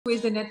who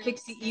is the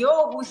Netflix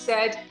CEO, who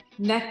said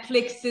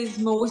Netflix's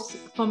most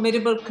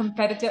formidable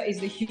competitor is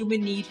the human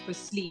need for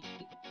sleep.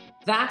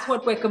 That's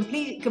what we're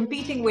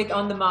competing with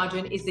on the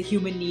margin, is the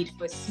human need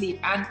for sleep.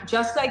 And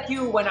just like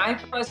you, when I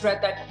first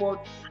read that quote,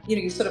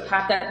 you sort of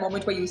have that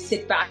moment where you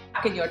sit back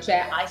in your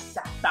chair. I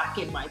sat back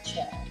in my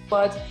chair.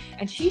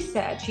 And she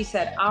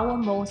said, our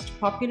most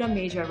popular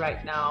major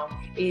right now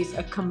is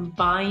a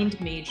combined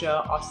major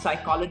of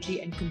psychology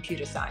and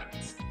computer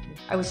science.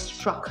 I was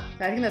struck.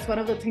 I think that's one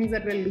of the things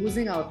that we're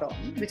losing out on,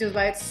 which is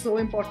why it's so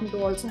important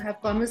to also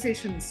have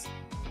conversations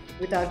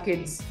with our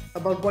kids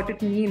about what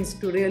it means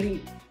to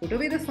really put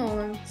away the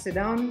phone, sit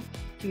down,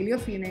 feel your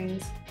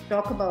feelings,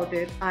 talk about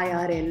it,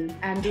 IRL,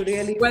 and to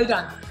really... Well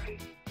done.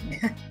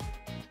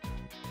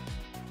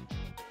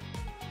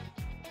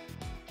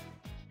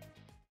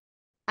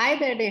 Hi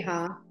there,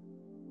 Neha.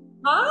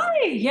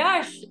 Hi,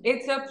 Yash.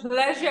 It's a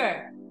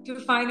pleasure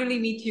to finally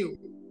meet you.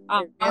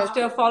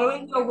 After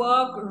following your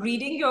work,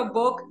 reading your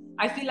book,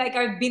 I feel like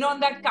I've been on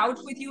that couch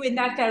with you in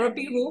that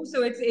therapy room.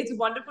 So it's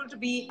wonderful to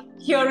be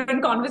here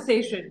in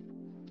conversation.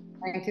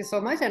 Thank you so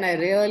much. And I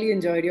really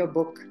enjoyed your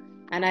book.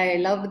 And I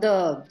loved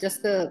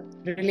just the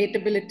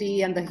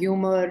relatability and the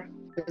humor.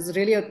 It was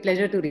really a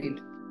pleasure to read.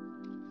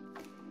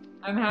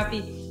 I'm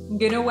happy.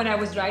 When I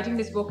was writing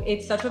this book,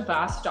 it's such a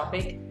vast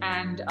topic,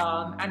 and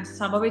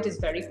some of it is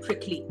very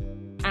prickly.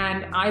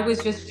 And I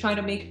was just trying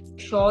to make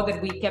sure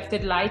that we kept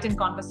it light and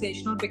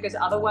conversational, because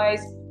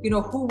otherwise,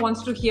 who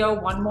wants to hear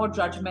one more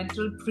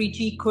judgmental,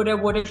 preachy, coulda,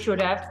 woulda,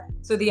 should have?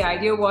 So the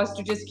idea was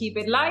to just keep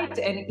it light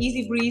and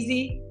easy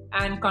breezy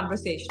and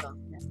conversational,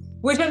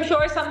 which I'm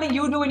sure is something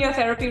you do in your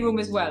therapy room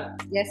as well.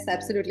 Yes,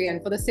 absolutely.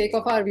 And for the sake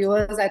of our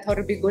viewers, I thought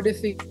it'd be good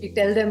if we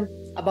tell them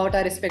about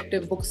our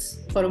respective books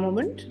for a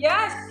moment.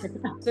 Yes.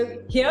 So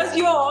here's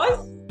yours.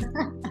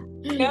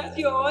 Here's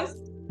yours.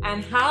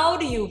 And how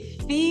do you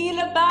feel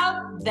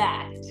about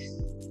that?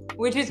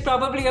 Which is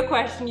probably a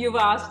question you've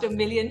asked a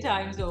million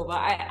times over.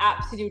 I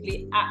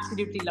absolutely,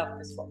 absolutely love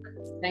this book.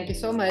 Thank you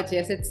so much.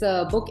 Yes, it's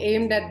a book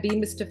aimed at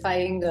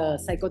demystifying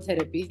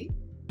psychotherapy.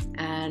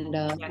 And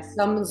it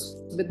comes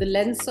with the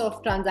lens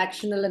of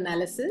transactional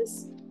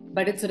analysis,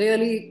 but it's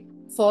really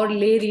for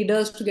lay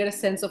readers to get a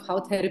sense of how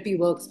therapy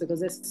works,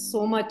 because there's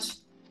so much,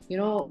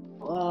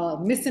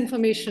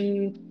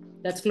 misinformation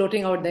that's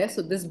floating out there.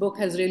 So this book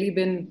has really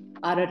been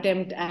our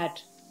attempt at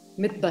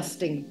myth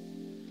busting.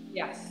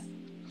 Yes,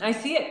 I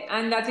see it.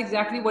 And that's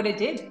exactly what it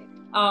did.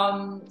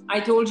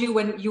 I told you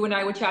when you and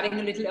I were chatting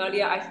a little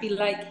earlier, I feel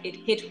like it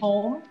hit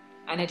home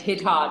and it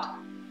hit hard.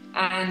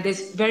 And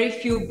there's very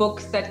few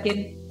books that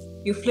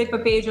you flip a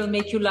page, it'll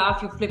make you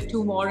laugh. You flip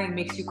two more and it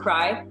makes you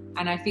cry.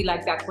 And I feel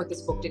like that's what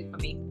this book did for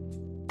me.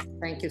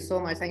 Thank you so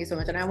much. Thank you so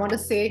much. And I want to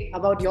say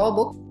about your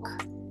book,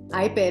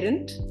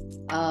 iParent,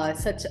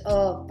 such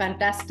a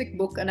fantastic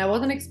book. And I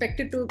wasn't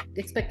expecting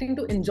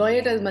to enjoy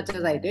it as much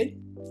as I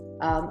did.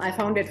 I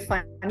found it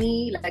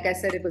funny. Like I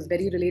said, it was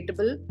very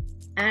relatable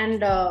and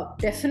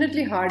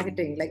definitely hard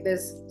hitting. Like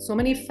there's so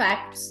many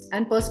facts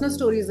and personal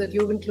stories that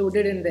you've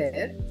included in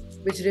there,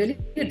 which really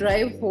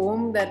drive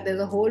home that there's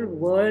a whole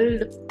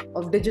world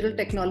of digital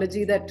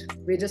technology that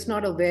we're just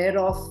not aware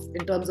of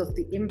in terms of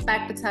the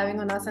impact it's having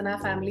on us and our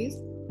families.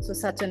 So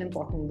such an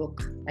important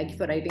book. Thank you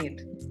for writing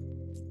it.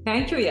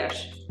 Thank you,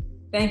 Yash.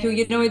 Thank you.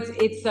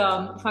 It's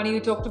funny, you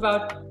talked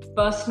about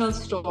personal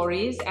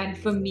stories. And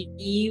for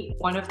me,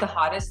 one of the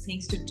hardest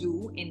things to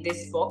do in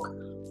this book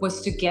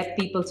was to get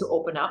people to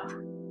open up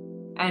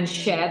and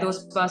share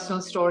those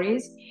personal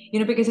stories,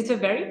 because it's a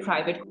very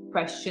private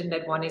question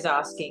that one is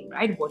asking,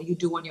 right? What do you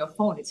do on your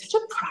phone? It's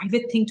such a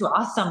private thing to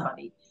ask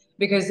somebody,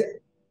 because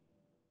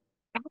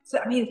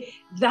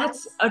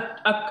that's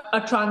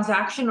a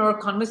transaction or a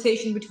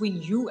conversation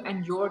between you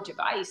and your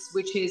device,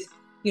 which is,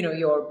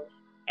 your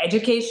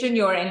education,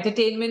 your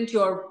entertainment,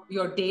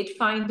 your date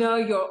finder,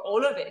 your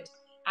all of it.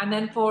 And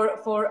then for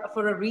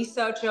a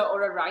researcher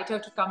or a writer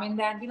to come in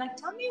there and be like,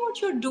 tell me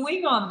what you're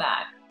doing on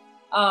that.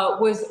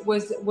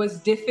 Was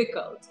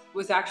difficult.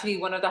 Was actually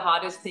one of the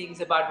hardest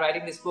things about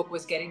writing this book,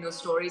 was getting those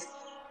stories.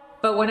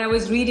 But when I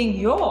was reading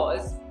your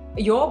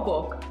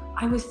book,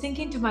 I was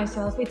thinking to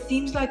myself, it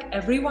seems like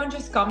everyone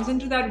just comes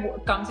into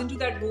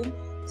that room,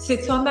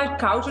 sits on that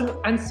couch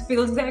and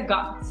spills their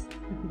guts.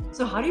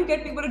 So how do you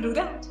get people to do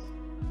that?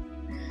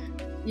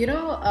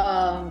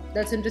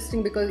 That's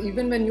interesting, because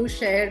even when you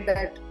shared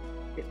that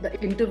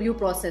the interview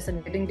process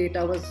and getting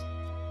data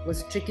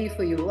was tricky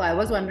for you, I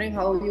was wondering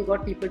how you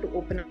got people to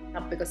open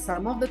up, because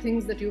some of the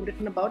things that you've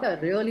written about are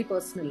really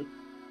personal.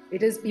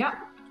 It is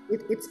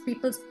it's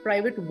people's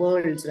private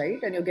worlds,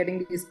 right? And you're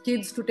getting these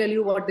kids to tell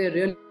you what they're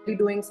really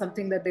doing,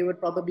 something that they would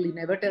probably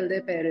never tell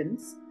their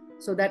parents.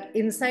 So that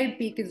inside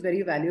peek is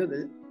very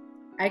valuable.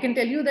 I can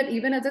tell you that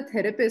even as a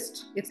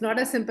therapist, it's not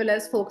as simple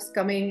as folks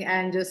coming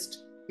and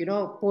just,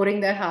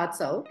 pouring their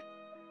hearts out.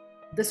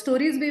 The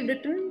stories we've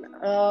written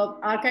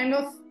are kind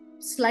of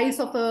slice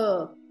of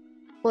a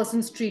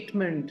person's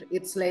treatment.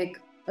 It's like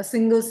a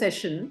single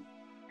session,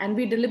 and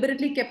we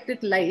deliberately kept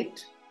it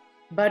light.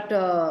 But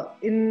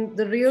in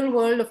the real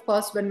world, of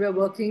course, when we're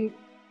working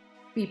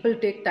people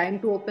take time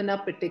to open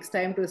up. It takes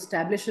time to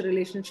establish a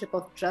relationship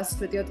of trust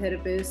with your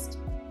therapist.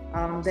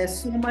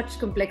 There's so much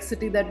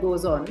complexity that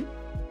goes on.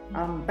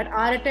 But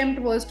our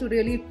attempt was to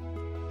really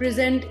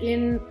present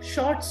in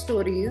short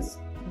stories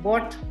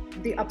what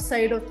the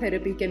upside of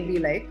therapy can be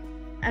like,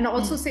 and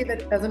also say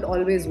that it doesn't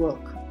always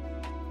work.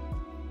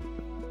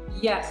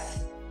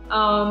 Yes.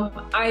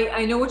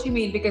 I know what you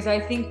mean, because I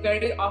think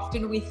very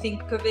often we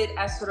think of it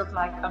as sort of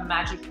like a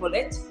magic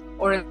bullet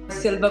or a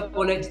silver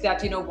bullet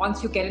that,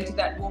 once you get into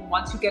that room,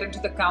 once you get into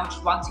the couch,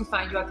 once you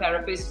find your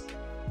therapist,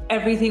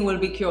 everything will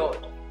be cured.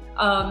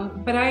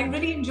 But I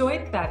really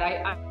enjoyed that.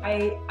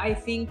 I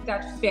think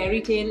that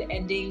fairy tale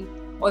ending,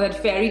 or that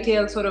fairy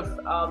tale sort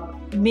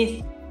of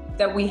myth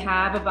that we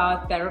have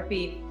about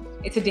therapy,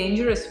 it's a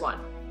dangerous one.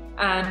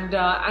 And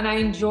I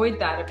enjoyed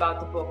that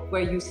about the book,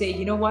 where you say,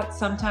 you know what,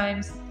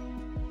 sometimes,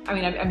 I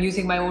mean, I'm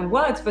using my own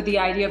words, but the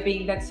idea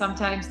being that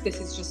sometimes this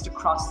is just a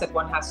cross that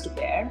one has to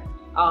bear.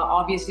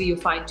 Obviously, you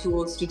find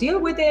tools to deal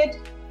with it,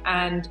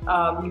 and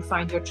you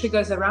find your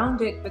triggers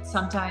around it, but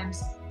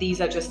sometimes these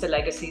are just the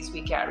legacies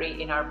we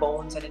carry in our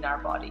bones and in our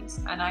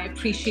bodies. And I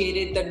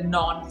appreciated the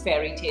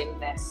non-fairy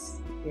tale-ness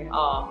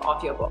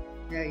of your book.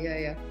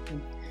 Yeah.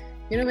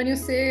 When you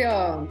say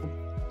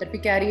that we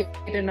carry it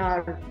in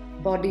our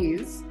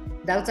bodies,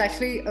 that's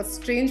actually a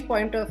strange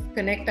point of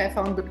connect I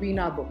found between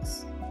our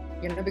books.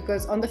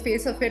 Because on the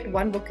face of it,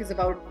 one book is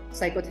about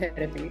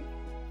psychotherapy,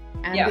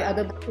 and the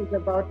other book is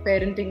about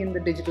parenting in the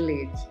digital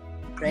age,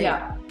 right?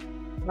 Yeah.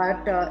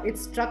 But it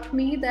struck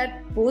me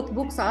that both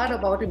books are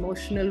about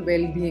emotional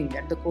well-being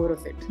at the core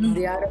of it.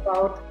 They are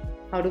about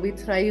how do we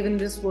thrive in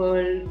this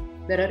world.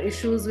 There are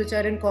issues which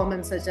are in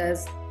common, such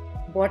as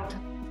what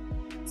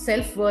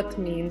self-worth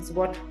means,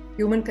 what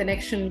human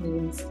connection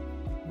means,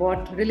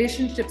 what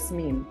relationships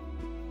mean.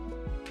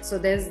 So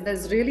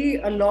there's really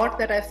a lot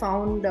that I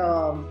found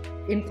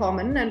in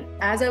common. And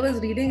as I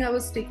was reading, I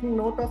was taking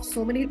note of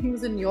so many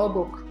things in your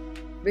book,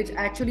 which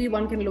actually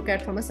one can look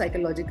at from a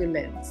psychological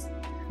lens.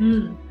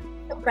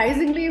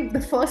 Surprisingly,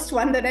 the first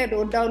one that I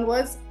wrote down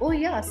was, oh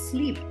yeah,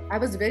 sleep. I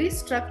was very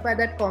struck by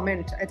that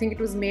comment. I think it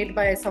was made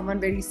by someone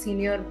very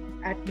senior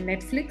at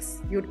Netflix.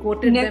 You'd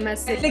quoted them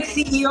as Netflix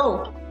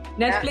CEO.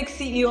 Netflix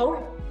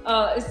CEO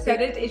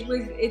said it.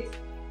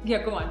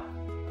 Go on.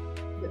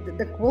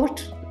 The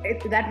quote,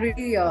 it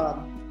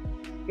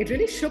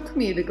really shook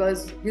me,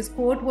 because his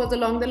quote was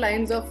along the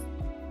lines of,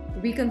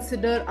 we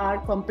consider our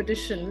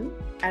competition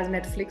as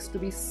Netflix to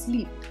be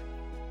sleep.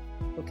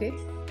 Okay.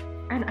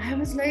 And I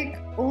was like,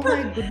 oh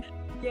my goodness,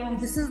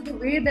 This is the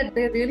way that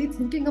they're really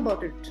thinking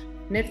about it.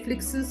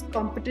 Netflix's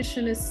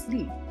competition is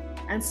sleep.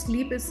 And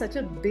sleep is such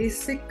a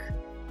basic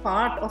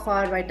part of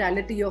our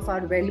vitality, of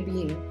our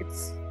well-being.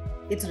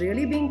 It's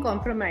really being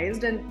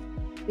compromised. And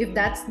if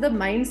that's the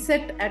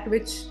mindset at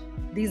which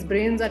these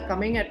brains are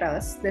coming at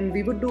us, then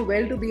we would do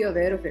well to be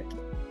aware of it.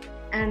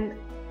 And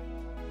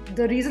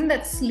the reason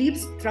that sleep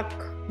struck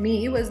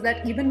me was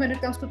that even when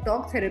it comes to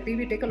talk therapy,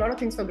 we take a lot of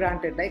things for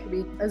granted. Like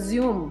we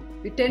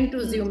tend to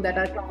assume that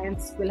our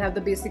clients will have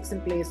the basics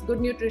in place: good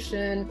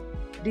nutrition,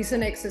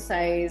 decent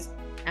exercise,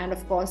 and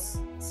of course,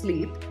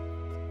 sleep.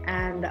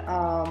 And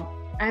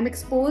I'm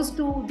exposed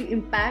to the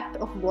impact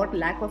of what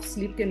lack of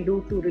sleep can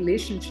do to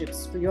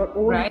relationships, to your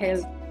own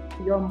health,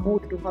 to your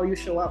mood, to how you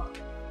show up.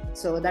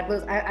 So that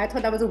was, I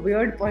thought that was a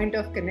weird point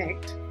of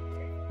connect.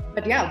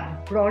 But yeah,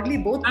 broadly,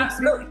 both books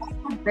really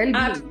well-being.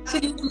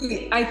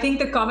 Absolutely. I think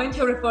the comment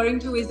you're referring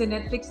to is the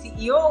Netflix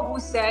CEO who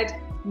said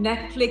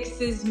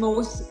Netflix's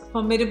most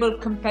formidable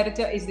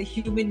competitor is the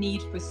human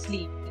need for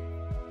sleep.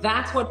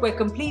 That's what we're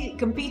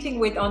competing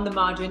with on the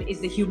margin,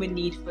 is the human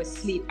need for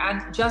sleep.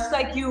 And just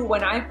like you,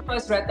 when I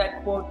first read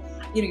that quote,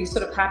 you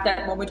sort of have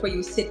that moment where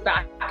you sit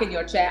back in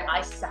your chair.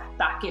 I sat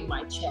back in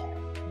my chair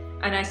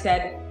and I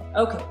said,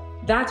 okay,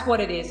 that's what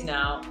it is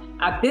now.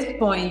 At this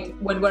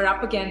point, when we're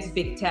up against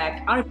big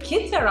tech, our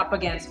kids are up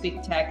against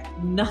big tech,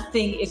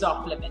 nothing is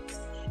off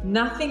limits.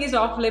 Nothing is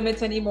off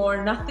limits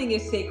anymore. Nothing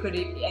is sacred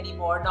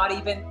anymore. Not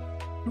even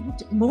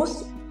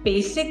most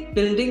basic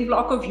building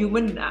block of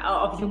human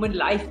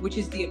life, which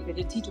is the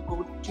ability to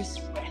go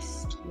just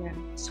rest. Yeah.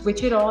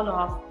 Switch it all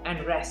off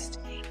and rest.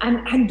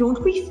 And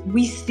don't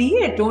we see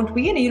it, don't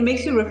we? And it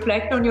makes you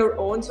reflect on your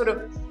own sort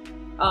of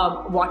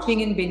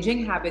watching and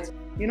binging habits.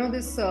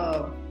 This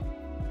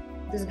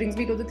brings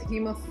me to the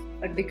theme of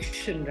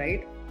addiction,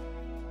 right?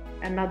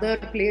 Another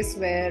place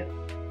where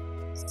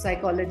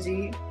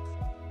psychology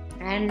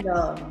and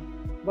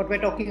what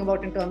we're talking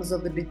about in terms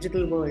of the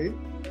digital world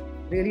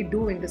really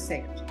do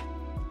intersect.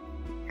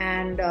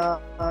 And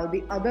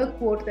the other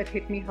quote that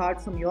hit me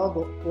hard from your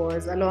book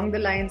was along the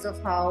lines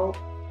of how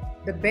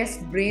the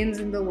best brains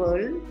in the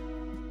world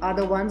are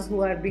the ones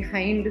who are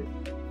behind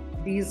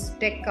these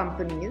tech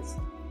companies.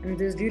 And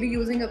there's really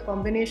using a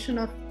combination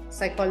of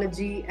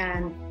psychology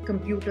and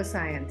computer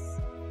science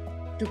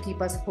to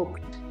keep us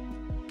hooked.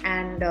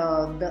 And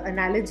the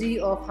analogy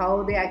of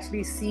how they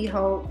actually see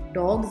how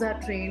dogs are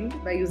trained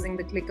by using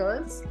the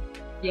clickers,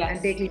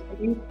 and take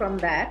learning from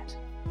that.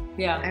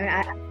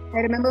 Yeah. I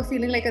remember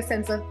feeling like a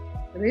sense of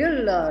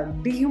real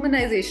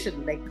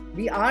dehumanization. Like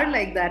we are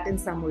like that in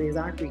some ways,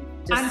 aren't we?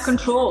 And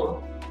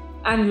control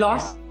and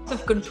loss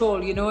of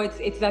control.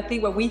 It's that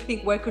thing where we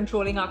think we're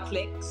controlling our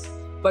clicks,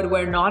 but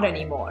we're not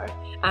anymore.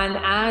 And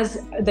as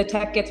the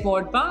tech gets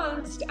more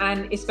advanced,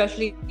 and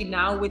especially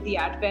now with the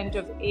advent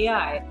of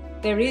AI,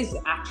 there is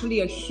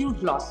actually a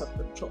huge loss of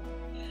control.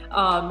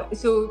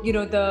 So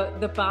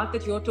the path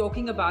that you're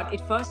talking about,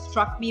 it first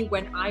struck me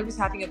when I was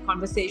having a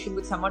conversation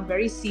with someone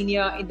very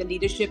senior in the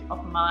leadership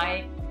of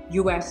my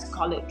US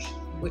college,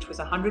 which was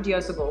 100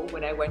 years ago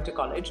when I went to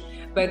college.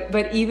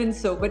 But even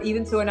so,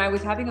 and I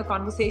was having a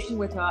conversation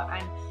with her,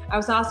 and I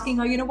was asking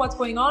her, what's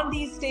going on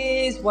these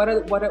days? What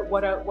are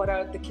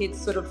the kids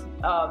sort of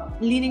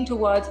leaning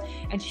towards?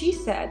 And she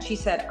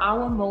said,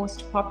 our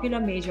most popular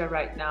major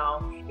right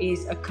now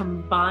is a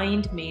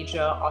combined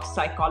major of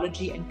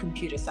psychology and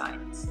computer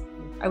science.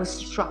 I was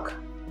struck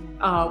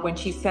when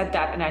she said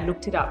that, and I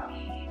looked it up.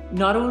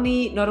 Not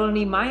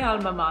only my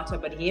alma mater,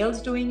 but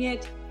Yale's doing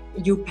it.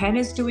 UPenn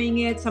is doing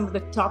it. Some of the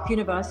top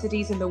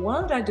universities in the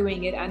world are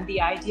doing it, and the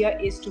idea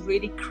is to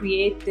really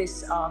create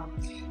this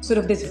sort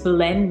of this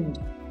blend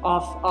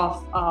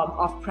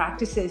of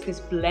practices, this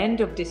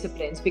blend of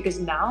disciplines, because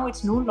now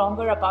it's no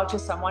longer about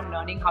just someone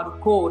learning how to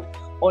code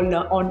or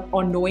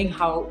knowing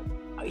how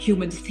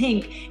humans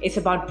think. It's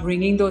about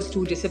bringing those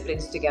two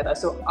disciplines together.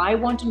 So I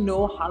want to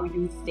know how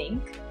you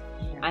think,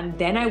 and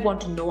then I want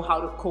to know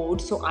how to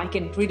code, so I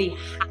can really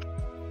hack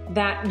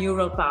that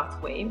neural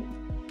pathway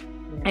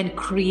and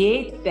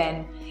create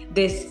then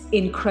this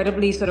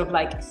incredibly sort of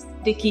like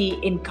sticky,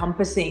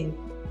 encompassing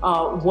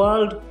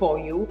world for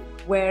you,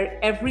 where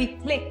every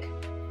click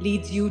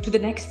leads you to the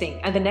next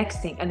thing and the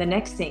next thing and the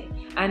next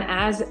thing. And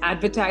as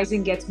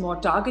advertising gets more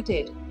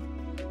targeted,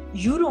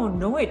 you don't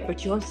know it,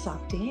 but you're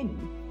sucked in.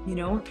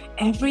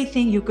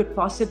 Everything you could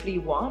possibly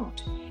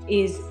want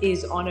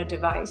is on a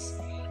device.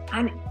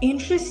 And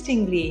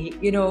interestingly,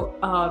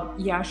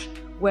 Yash,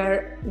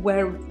 where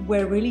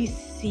we're really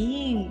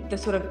seeing the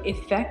sort of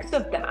effects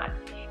of that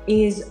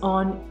is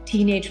on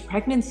teenage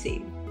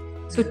pregnancy.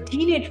 So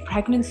teenage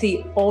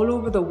pregnancy all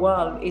over the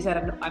world is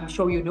I'm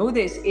sure you know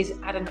this, is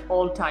at an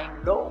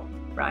all-time low,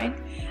 right?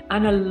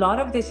 And a lot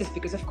of this is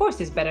because, of course,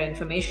 there's better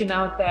information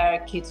out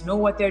there. Kids know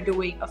what they're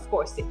doing. Of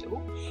course they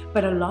do.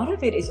 But a lot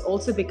of it is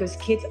also because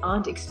kids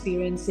aren't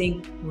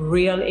experiencing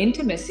real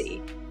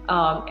intimacy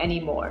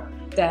anymore.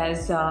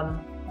 There's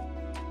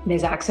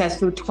access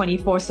to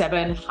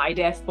 24/7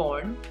 high-def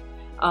porn.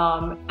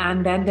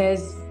 And then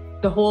there's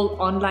the whole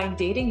online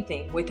dating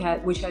thing, which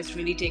has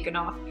really taken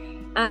off.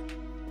 And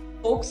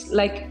folks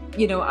like,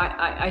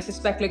 I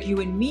suspect like you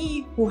and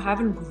me, who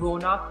haven't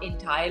grown up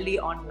entirely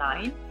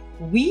online,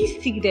 we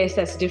see this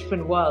as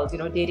different worlds,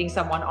 dating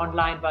someone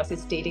online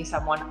versus dating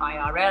someone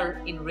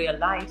IRL in real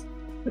life.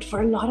 But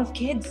for a lot of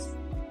kids,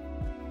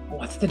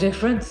 what's the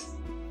difference?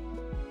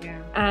 Yeah.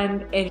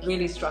 And it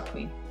really struck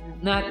me.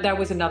 That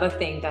was another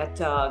thing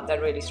that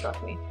really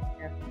struck me.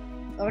 Yeah.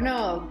 Oh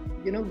no,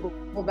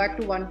 go back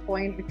to one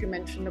point which you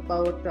mentioned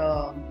about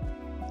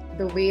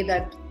the way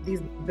that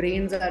these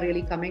brains are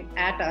really coming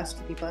at us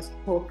to keep us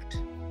hooked.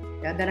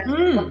 Yeah.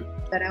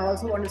 Then I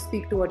also want to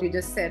speak to what you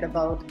just said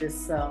about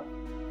this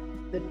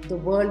the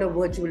world of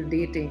virtual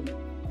dating,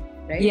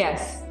 right?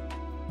 Yes.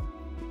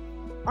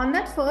 On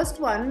that first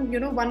one,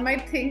 one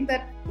might think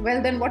that, well,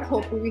 then what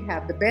hope do we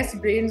have? The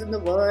best brains in the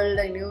world,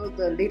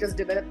 the latest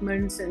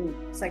developments in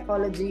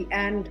psychology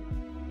and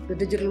the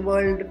digital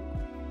world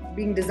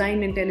being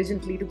designed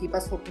intelligently to keep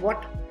us hooked.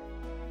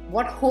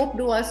 What hope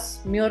do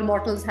us mere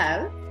mortals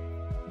have?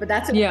 But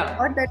that's a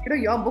thought that,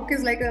 your book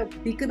is like a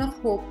beacon of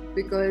hope,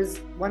 because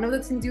one of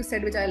the things you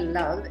said, which I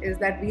love, is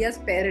that we as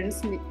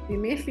parents, we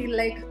may feel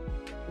like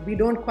we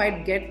don't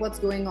quite get what's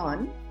going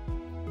on.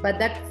 But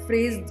that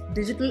phrase,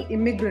 digital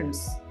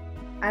immigrants,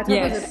 I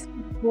thought was a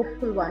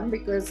hopeful one,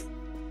 because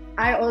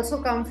I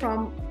also come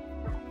from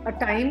a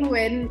time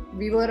when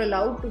we were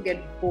allowed to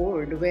get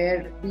bored,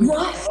 where we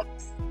were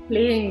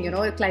playing,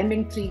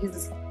 climbing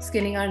trees,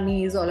 skinning our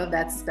knees, all of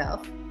that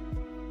stuff.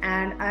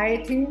 And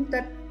I think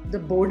that the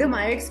boredom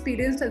I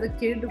experienced as a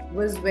kid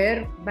was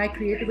where my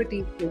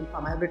creativity came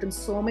from. I've written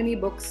so many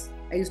books.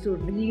 I used to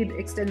read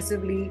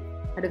extensively,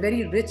 had a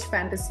very rich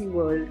fantasy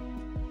world.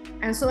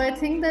 And so I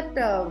think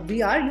that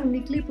we are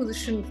uniquely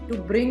positioned to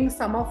bring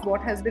some of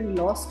what has been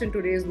lost in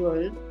today's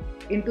world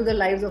into the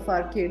lives of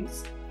our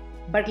kids.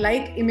 But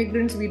like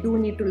immigrants, we do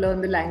need to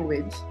learn the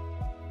language.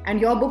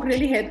 And your book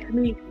really helped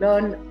me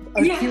learn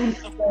a few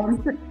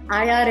terms,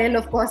 IRL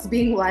of course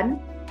being one,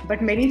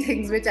 but many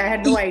things which I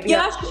had no idea.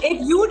 Yes,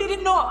 if you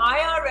didn't know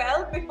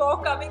IRL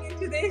before coming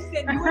into this,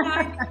 then you and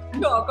I need to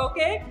talk,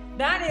 okay?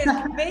 That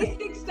is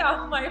basic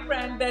stuff, my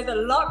friend. There's a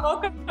lot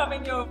more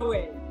coming your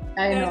way.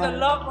 There's a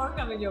lot more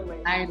coming your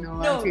way. I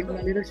know. I'm feeling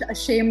a little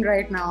ashamed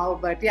right now,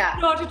 but yeah.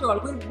 Not at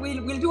all.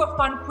 We'll do a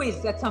fun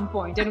quiz at some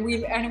point, and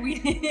we'll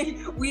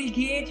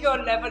gauge your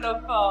level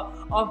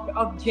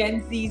of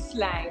Gen Z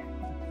slang.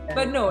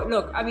 But no,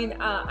 look. I mean,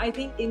 I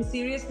think in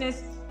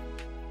seriousness,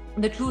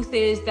 the truth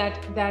is that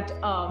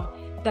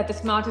that the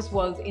smartest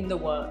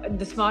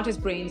the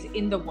smartest brains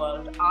in the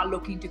world are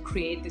looking to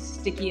create the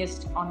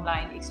stickiest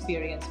online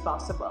experience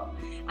possible.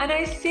 And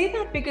I say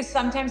that because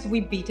sometimes we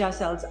beat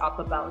ourselves up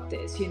about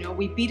this.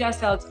 We beat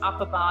ourselves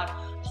up about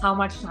how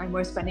much time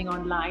we're spending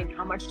online,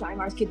 how much time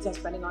our kids are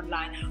spending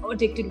online, how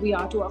addicted we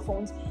are to our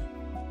phones.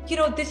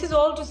 This is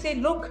all to say,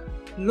 look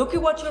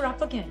at what you're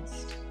up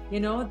against.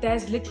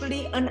 There's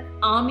literally an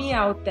army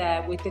out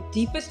there with the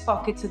deepest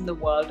pockets in the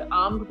world,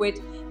 armed with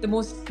the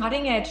most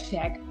cutting edge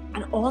tech,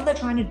 and all they're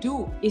trying to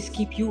do is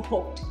keep you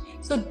hooked.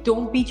 So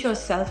don't beat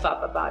yourself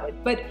up about it.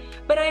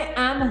 But I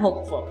am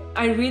hopeful.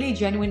 I really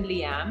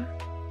genuinely am.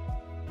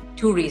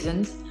 Two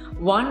reasons.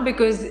 One,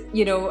 because,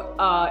 in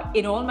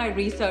all my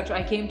research,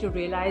 I came to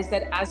realize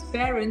that as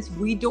parents,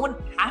 we don't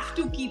have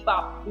to keep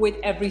up with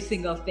every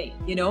single thing.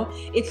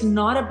 It's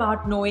not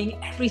about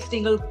knowing every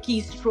single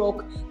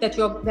keystroke that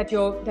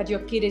your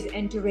kid is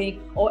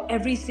entering, or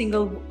every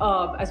single,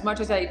 as much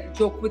as I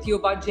joke with you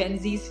about Gen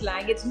Z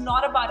slang, it's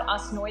not about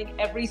us knowing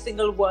every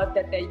single word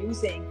that they're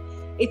using.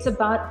 It's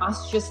about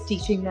us just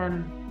teaching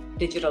them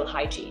digital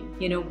hygiene.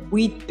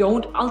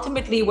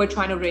 Ultimately, we're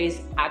trying to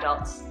raise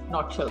adults,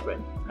 not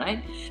children,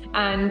 right?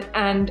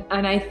 And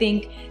I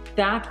think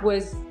that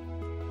was,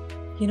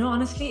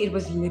 honestly, it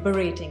was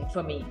liberating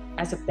for me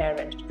as a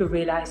parent to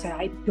realize that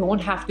I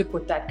don't have to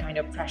put that kind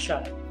of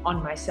pressure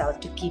on myself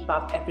to keep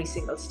up every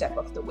single step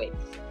of the way.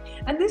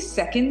 And the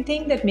second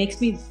thing that makes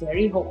me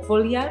very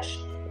hopeful, Yash,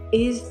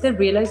 is the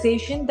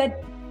realization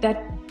that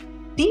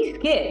these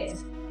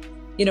kids,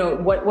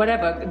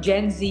 whatever,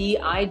 Gen Z,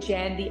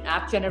 iGen, the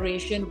app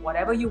generation,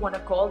 whatever you want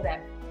to call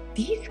them,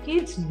 these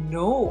kids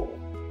know.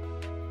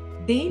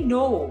 They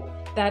know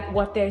that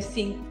what they're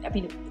seeing,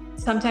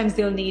 sometimes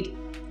they'll need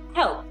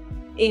help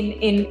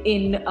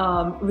in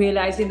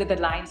realizing that the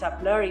lines are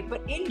blurry.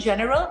 But in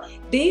general,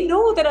 they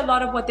know that a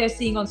lot of what they're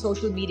seeing on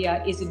social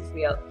media isn't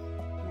real.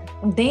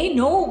 They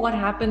know what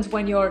happens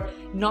when you're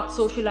not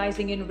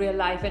socializing in real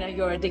life and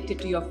you're addicted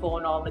to your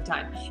phone all the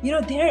time.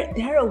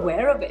 They're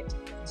aware of it.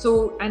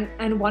 So,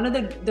 and one of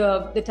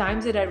the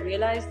times that I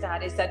realized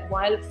that is that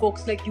while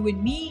folks like you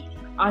and me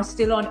are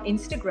still on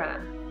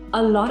Instagram,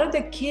 a lot of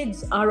the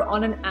kids are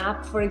on an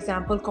app, for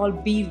example,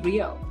 called Be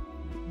Real,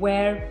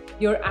 where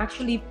you're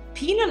actually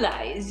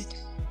penalized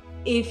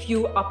if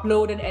you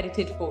upload an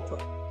edited photo,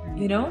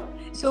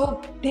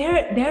 So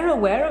they're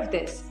aware of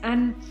this.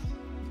 And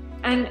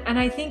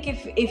I think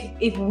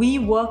if we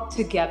work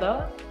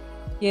together,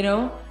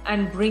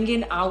 and bring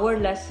in our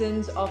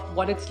lessons of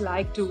what it's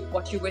like to,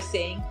 what you were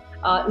saying,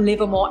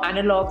 live a more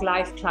analog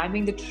life,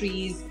 climbing the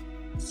trees,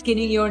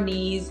 skinning your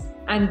knees,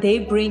 and they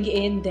bring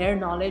in their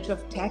knowledge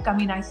of tech,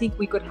 I think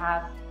we could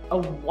have a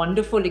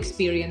wonderful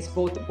experience,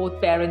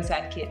 both parents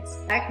and kids.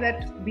 The fact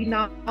that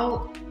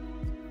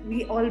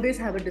we always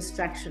have a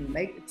distraction,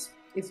 like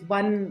it's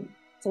one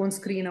phone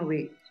screen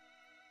away.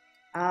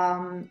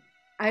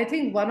 I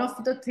think one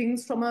of the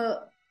things from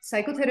a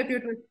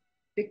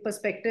psychotherapeutic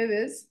perspective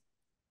is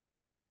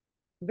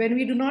when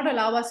we do not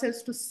allow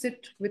ourselves to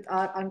sit with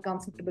our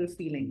uncomfortable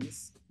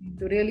feelings,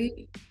 to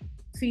really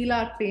feel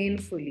our pain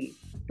fully,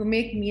 to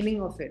make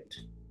meaning of it.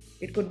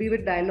 It could be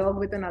with dialogue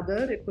with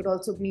another. It could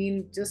also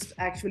mean just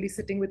actually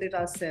sitting with it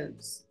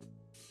ourselves.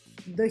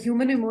 The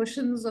human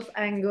emotions of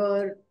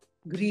anger,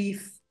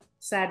 grief,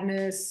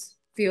 sadness,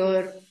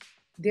 fear,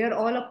 they are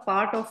all a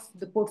part of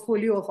the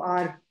portfolio of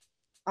our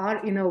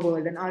inner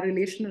world and our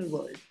relational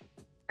world.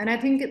 And I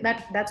think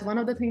that's one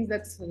of the things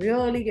that's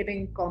really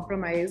getting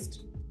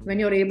compromised when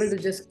you're able to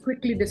just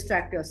quickly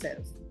distract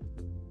yourself.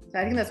 So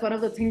I think that's one of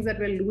the things that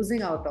we're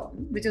losing out on,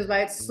 which is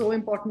why it's so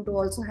important to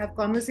also have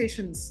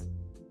conversations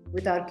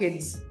with our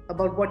kids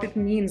about what it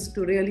means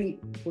to really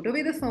put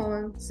away the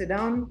phone, sit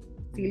down,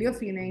 feel your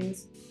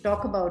feelings,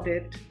 talk about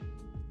it,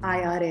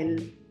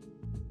 IRL,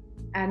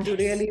 and to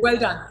really... Well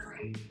done.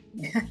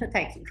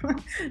 Thank you.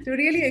 To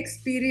really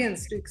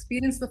experience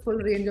the full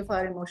range of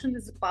our emotions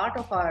is a part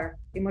of our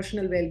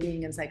emotional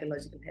well-being and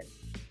psychological health.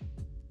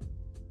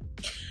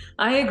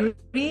 I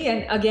agree.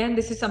 And again,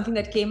 this is something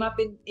that came up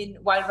in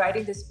while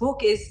writing this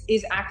book is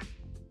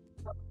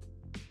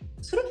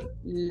sort of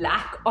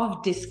lack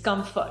of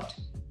discomfort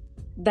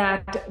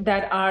that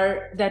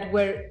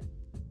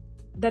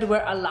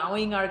we're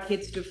allowing our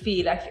kids to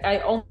feel.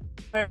 I almost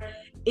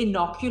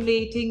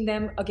inoculating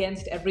them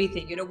against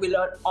everything. We'll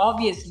all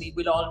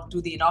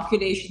do the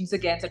inoculations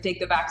against, or take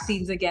the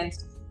vaccines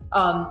against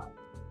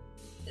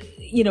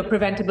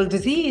preventable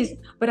disease,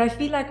 but I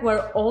feel like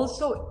we're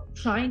also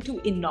trying to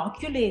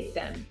inoculate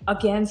them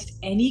against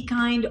any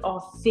kind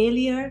of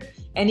failure,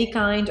 any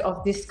kind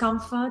of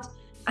discomfort.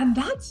 And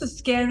that's a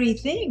scary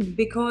thing,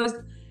 because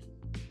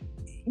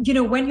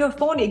when your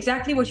phone,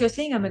 exactly what you're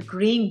saying, I'm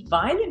agreeing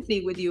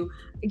violently with you.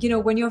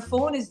 When your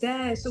phone is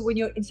there, so when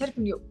you're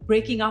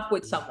breaking up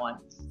with someone,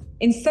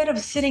 instead of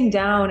sitting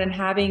down and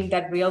having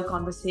that real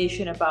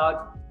conversation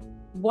about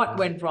what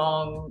went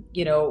wrong,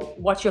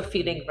 what you're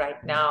feeling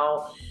right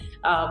now,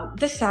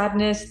 the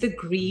sadness, the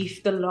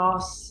grief, the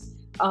loss,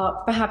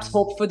 perhaps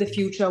hope for the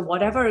future,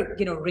 whatever,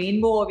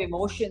 rainbow of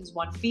emotions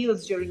one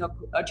feels during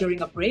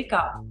a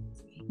breakup.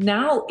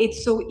 Now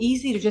it's so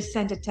easy to just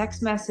send a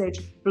text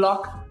message,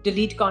 block,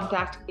 delete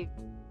contact,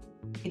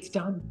 it's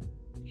done.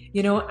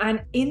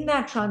 And in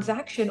that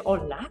transaction or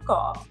lack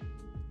of,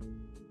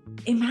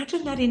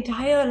 imagine that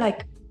entire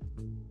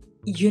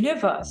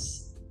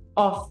universe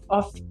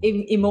of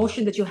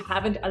emotion that you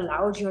haven't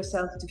allowed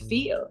yourself to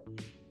feel.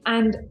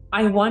 And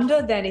I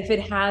wonder then if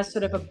it has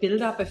sort of a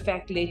build-up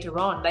effect later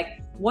on.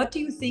 What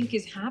do you think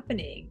is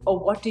happening? Or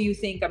what do you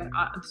think,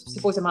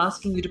 suppose I'm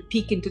asking you to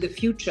peek into the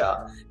future,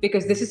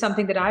 because this is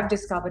something that I've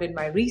discovered in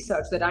my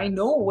research, that I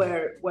know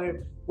where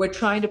we're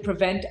trying to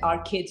prevent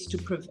our kids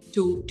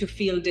to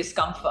feel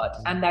discomfort.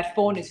 And that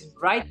phone is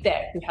right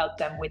there to help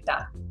them with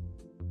that.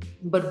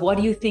 But what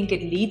do you think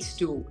it leads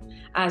to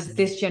as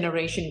this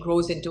generation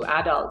grows into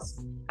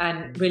adults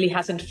and really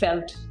hasn't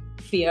felt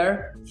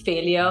fear,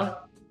 failure,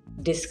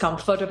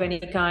 discomfort of any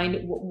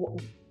kind?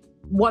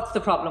 What's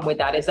the problem with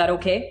that? Is that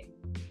okay?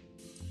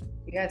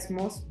 Yeah, it's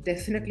most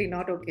definitely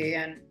not okay.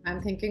 And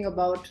I'm thinking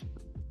about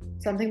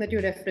something that you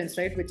referenced,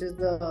 right? Which is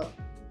the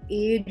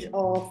age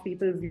of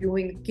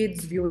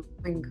kids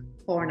viewing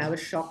porn. I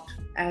was shocked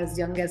as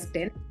young as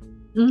 10.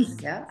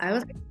 Yeah, I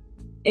was.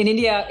 In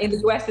India, in the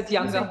US, it's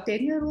younger.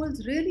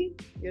 10-year-olds, really?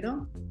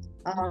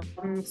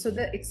 So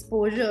the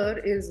exposure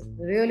is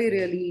really,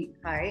 really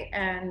high.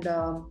 And,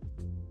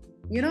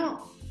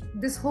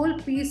 this whole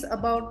piece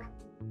about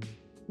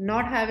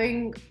not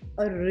having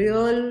a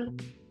real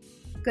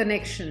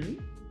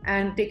connection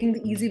and taking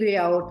the easy way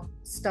out,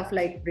 stuff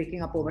like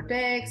breaking up over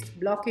text,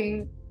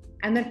 blocking,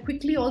 and then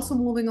quickly also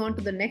moving on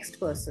to the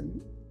next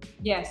person.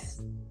 Yes.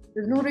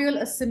 There's no real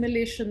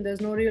assimilation.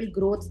 There's no real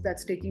growth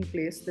that's taking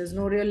place. There's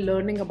no real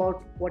learning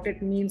about what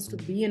it means to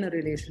be in a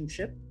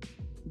relationship.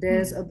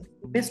 There's a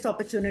missed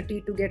opportunity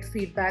to get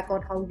feedback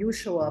on how you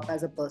show up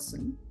as a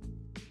person.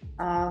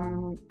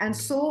 And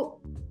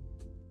so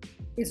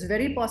it's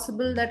very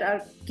possible that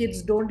our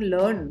kids don't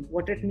learn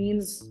what it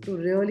means to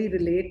really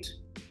relate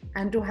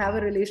and to have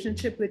a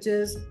relationship which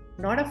is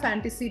not a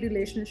fantasy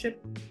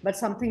relationship, but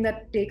something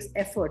that takes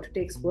effort,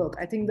 takes work.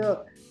 I think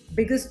the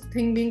biggest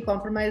thing being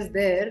compromised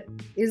there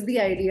is the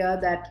idea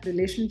that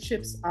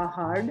relationships are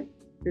hard,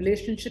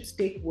 relationships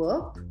take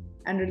work,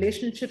 and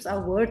relationships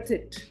are worth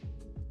it,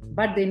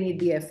 but they need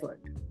the effort.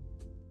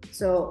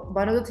 So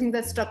one of the things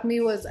that struck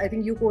me was, I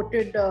think you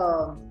quoted,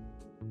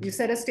 you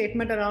said a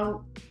statement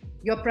around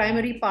your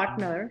primary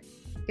partner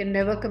can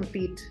never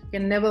compete,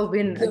 can never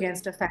win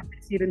against a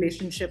fantasy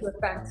relationship.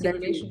 Yeah.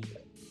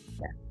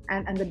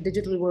 And the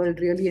digital world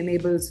really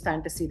enables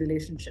fantasy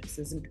relationships,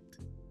 isn't it?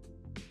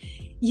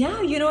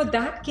 Yeah,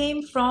 that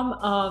came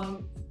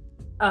from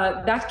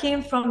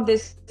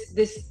this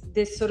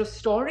sort of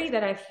story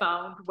that I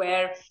found,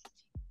 where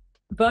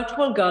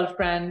virtual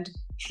girlfriend,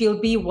 she'll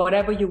be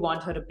whatever you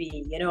want her to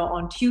be.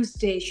 On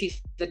Tuesday,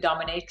 she's the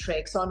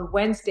dominatrix. On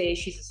Wednesday,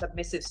 she's a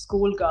submissive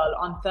schoolgirl.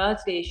 On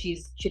Thursday,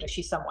 she's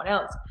someone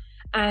else.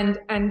 And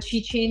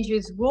she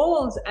changes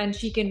roles, and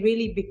she can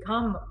really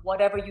become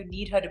whatever you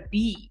need her to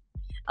be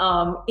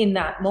in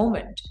that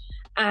moment.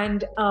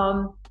 And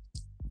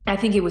I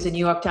think it was a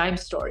New York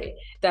Times story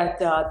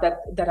that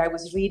I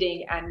was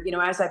reading. And,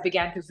 as I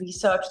began to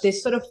research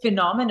this sort of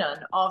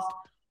phenomenon of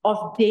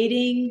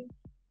dating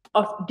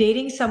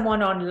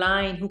someone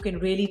online who can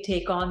really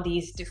take on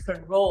these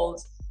different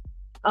roles,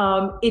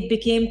 it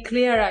became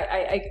clear.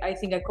 I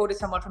think I quoted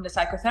someone from the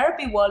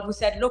psychotherapy world who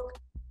said, look,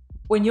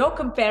 when you're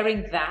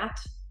comparing that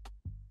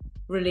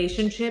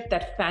relationship,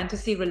 that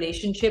fantasy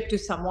relationship, to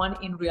someone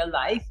in real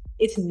life,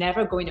 it's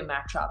never going to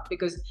match up.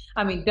 Because,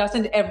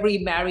 doesn't every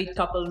married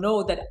couple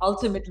know that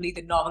ultimately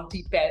the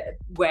novelty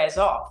wears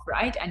off,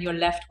 right? And you're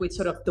left with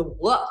sort of the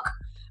work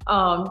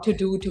to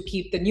do to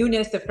keep the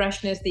newness, the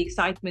freshness, the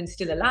excitement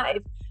still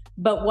alive.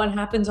 But what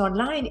happens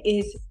online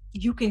is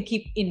you can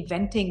keep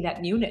inventing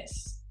that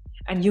newness,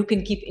 and you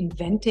can keep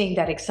inventing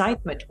that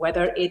excitement,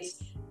 whether it's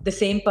the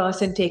same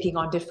person taking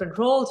on different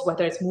roles,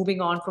 whether it's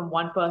moving on from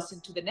one person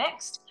to the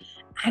next,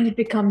 and it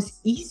becomes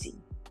easy.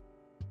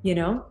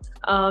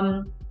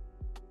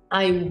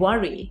 I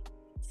worry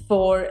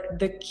for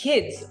the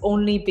kids,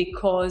 only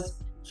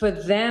because for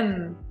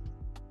them,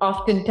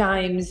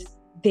 oftentimes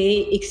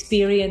they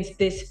experience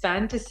this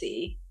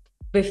fantasy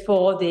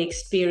before they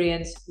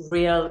experience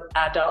real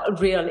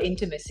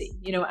intimacy.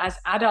 As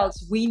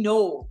adults, we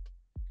know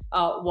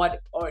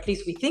what, or at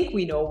least we think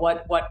we know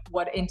what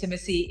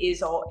intimacy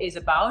is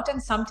about,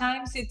 and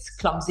sometimes it's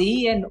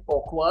clumsy and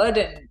awkward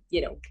and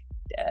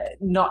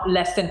not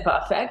less than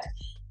perfect.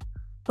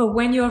 But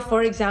when you're,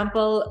 for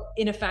example,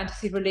 in a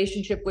fantasy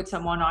relationship with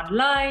someone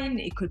online,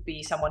 it could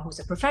be someone who's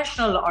a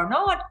professional or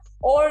not,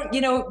 or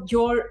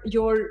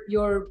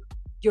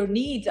your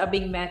needs are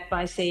being met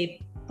by, say,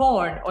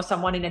 porn or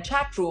someone in a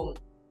chat room.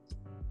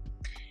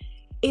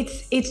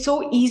 It's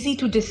so easy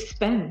to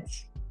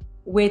dispense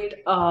with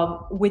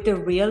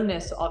the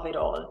realness of it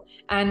all,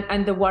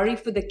 and the worry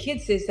for the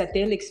kids is that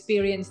they'll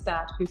experience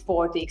that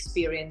before they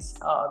experience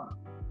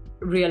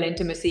real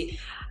intimacy.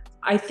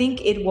 I think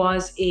it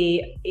was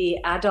a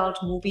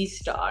adult movie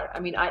star.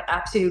 I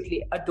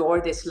absolutely adore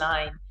this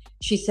line.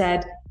 She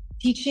said,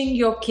 teaching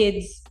your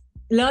kids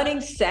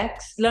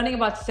learning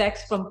about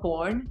sex from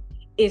porn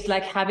is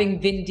like having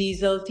Vin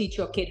Diesel teach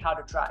your kid how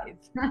to drive.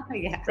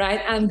 Yeah.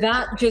 Right. And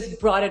that just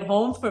brought it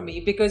home for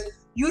me, because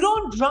you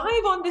don't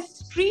drive on the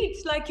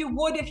streets like you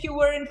would if you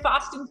were in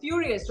Fast and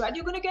Furious, right?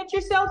 You're going to get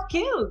yourself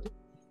killed.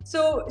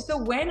 So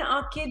when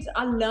our kids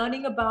are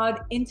learning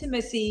about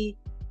intimacy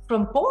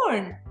from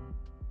porn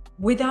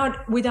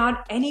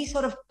without any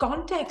sort of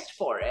context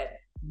for it,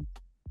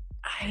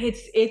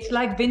 it's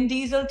like Vin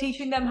Diesel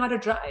teaching them how to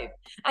drive.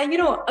 And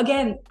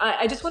again,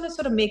 I just want to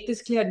sort of make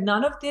this clear.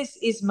 None of this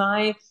is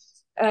my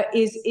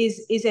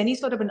is any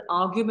sort of an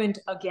argument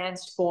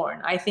against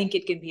porn. I think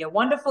it can be a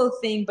wonderful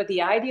thing, but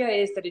the idea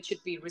is that it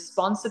should be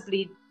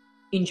responsibly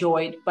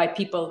enjoyed by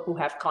people who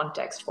have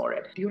context for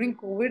it. During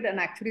COVID and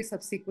actually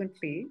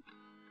subsequently,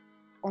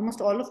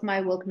 almost all of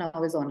my work now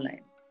is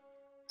online.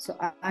 So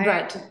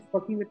I'm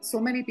working with so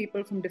many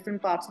people from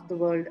different parts of the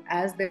world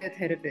as their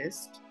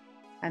therapist,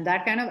 and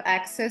that kind of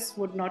access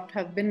would not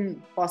have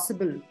been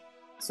possible.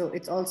 So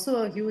it's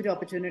also a huge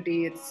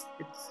opportunity.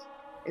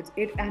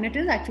 And it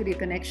is actually a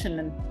connection.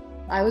 And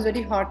I was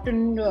very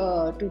heartened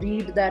to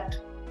read that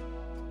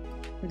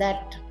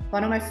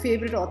one of my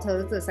favorite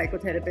authors, the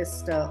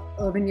psychotherapist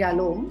Irvin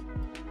Yalom,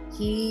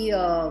 he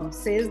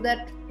says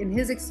that in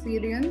his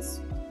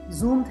experience,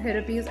 Zoom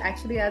therapy is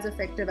actually as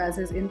effective as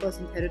his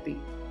in-person therapy.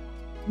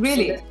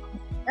 Really?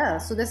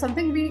 So there's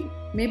something we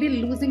may be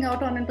losing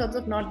out on in terms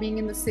of not being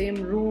in the same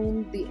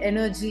room, the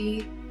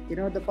energy,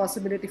 the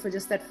possibility for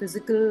just that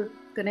physical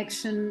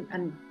connection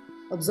and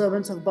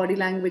observance of body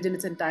language in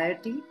its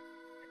entirety.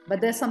 But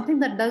there's something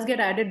that does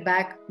get added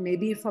back,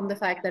 maybe from the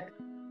fact that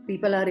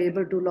people are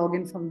able to log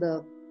in from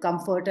the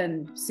comfort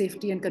and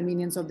safety and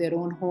convenience of their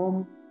own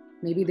home.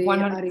 Maybe they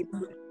 100%. are able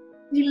to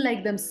feel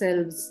like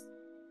themselves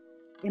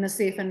in a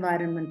safe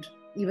environment,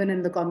 even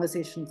in the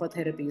conversation for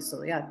therapy.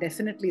 So yeah,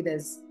 definitely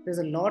there's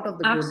a lot of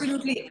the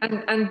absolutely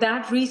good. And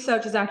that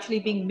research is actually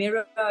being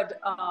mirrored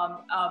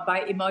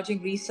by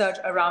emerging research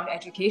around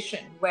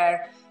education,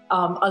 where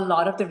a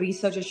lot of the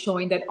research is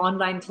showing that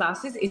online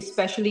classes,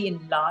 especially in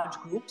large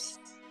groups,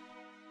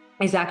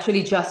 is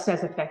actually just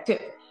as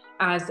effective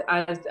as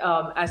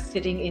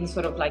sitting in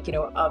sort of like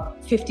a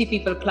 50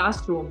 people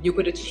classroom. You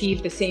could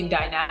achieve the same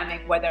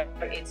dynamic, whether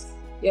it's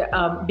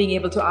being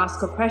able to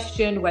ask a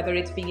question, whether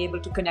it's being able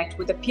to connect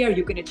with a peer.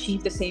 You can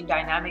achieve the same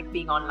dynamic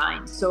being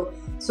online. So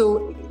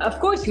of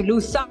course you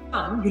lose some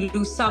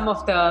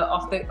of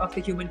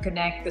the human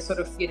connect, the sort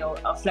of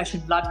flesh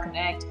and blood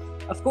connect.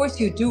 Of course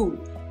you do,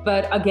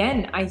 but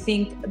again, I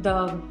think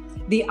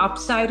the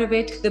upside of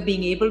it, the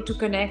being able to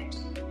connect,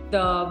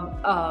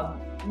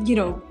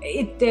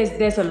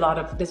 there's a lot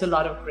of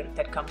great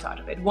that comes out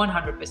of it.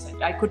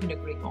 100%. I couldn't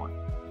agree more.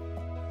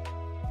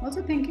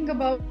 Also thinking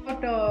about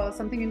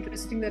something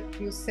interesting that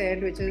you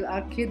said, which is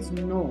our kids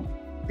know,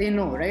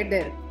 right?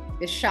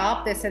 They're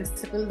sharp, they're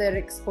sensible, they're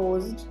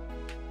exposed,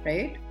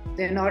 right?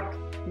 They're not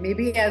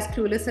maybe as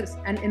clueless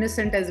and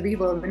innocent as we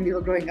were when we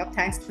were growing up,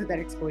 thanks to that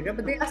exposure,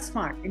 but they are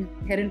smart.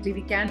 Inherently,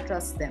 we can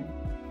trust them.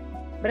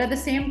 But at the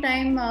same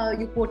time,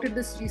 you quoted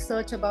this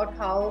research about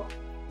how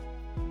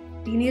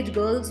teenage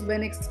girls,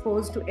 when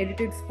exposed to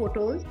edited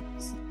photos,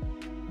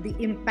 the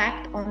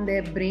impact on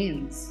their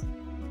brains.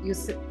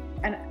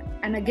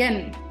 And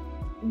again,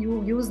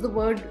 you use the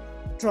word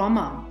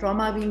trauma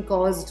being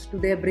caused to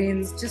their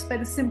brains just by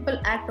the simple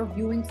act of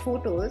viewing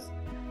photos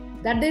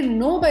that they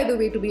know, by the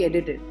way, to be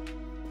edited.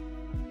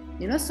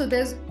 So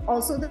there's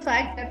also the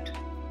fact that,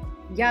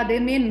 yeah, they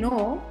may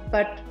know,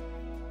 but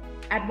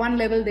at one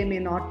level they may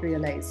not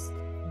realize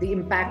the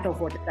impact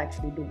of what it's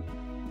actually doing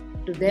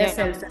to their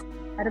selves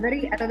at a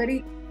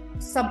very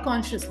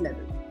subconscious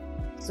level.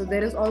 So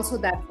there is also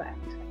that fact.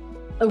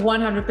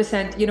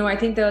 100%. I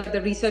think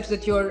the research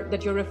that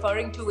you're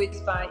referring to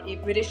is by a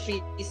British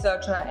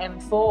researcher, M.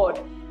 Ford,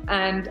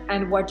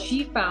 and what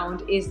she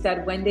found is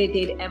that when they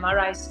did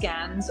MRI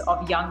scans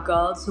of young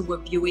girls who were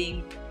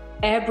viewing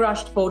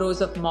airbrushed photos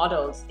of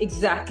models,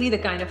 exactly the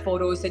kind of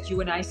photos that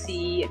you and I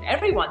see and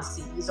everyone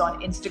sees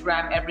on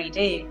Instagram every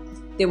day,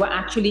 they were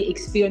actually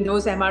experiencing,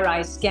 those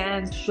MRI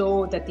scans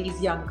show that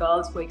these young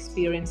girls were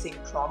experiencing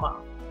trauma.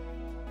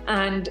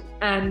 And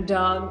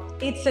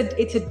it's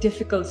a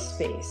difficult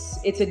space.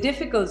 It's a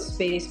difficult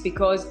space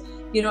because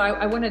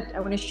I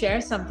want to share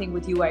something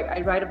with you.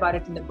 I write about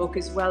it in the book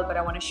as well, but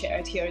I want to share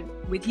it here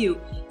with you.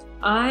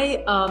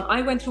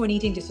 I went through an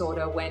eating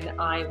disorder when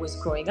I was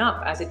growing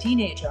up as a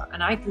teenager,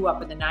 and I grew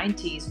up in the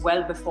 90s,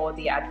 well before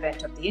the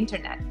advent of the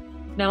internet.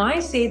 Now I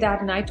say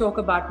that and I talk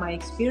about my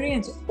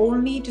experience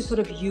only to sort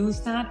of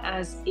use that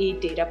as a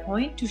data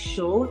point to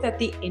show that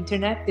the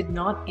internet did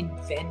not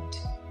invent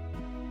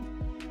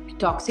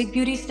toxic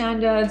beauty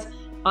standards,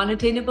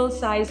 unattainable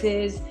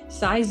sizes,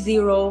 size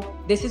 0.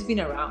 This has been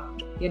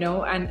around,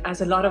 and as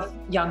a lot of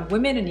young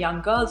women and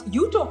young girls,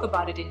 you talk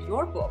about it in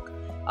your book,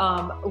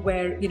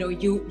 where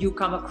you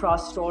come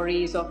across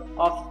stories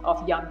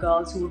of young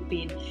girls who have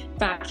been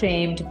fat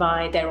shamed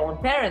by their own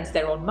parents,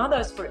 their own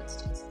mothers, for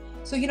instance.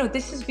 So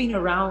this has been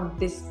around.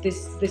 This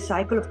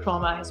cycle of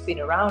trauma has been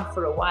around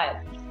for a while,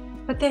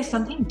 but there's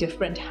something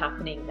different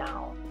happening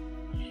now.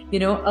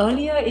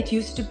 Earlier it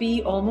used to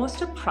be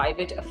almost a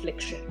private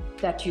affliction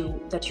that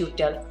you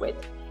dealt with.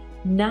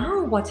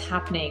 Now what's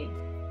happening,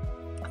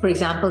 for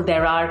example,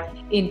 there are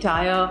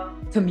entire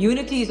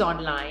communities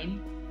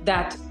online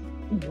that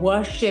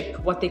worship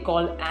what they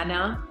call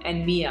Anna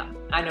and Mia,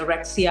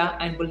 anorexia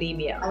and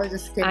bulimia. I was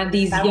just kidding. And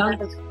these that young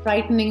was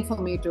frightening for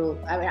me too.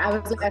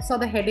 I saw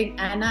the heading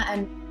Anna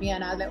and Mia,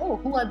 and I was like, oh,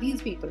 who are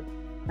these people?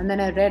 And then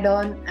I read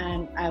on,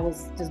 and I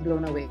was just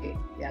blown away.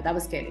 Yeah, that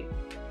was scary.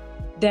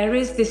 There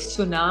is this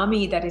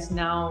tsunami that is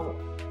now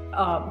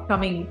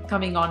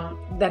coming on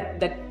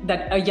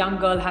that a young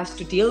girl has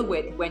to deal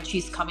with when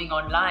she's coming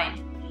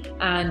online,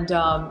 and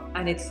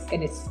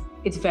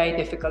it's very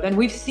difficult. And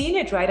we've seen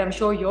it, right? I'm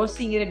sure you're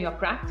seeing it in your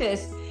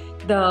practice.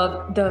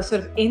 The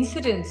sort of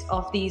incidence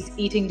of these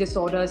eating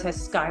disorders has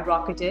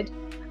skyrocketed.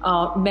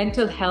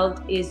 Mental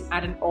health is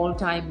at an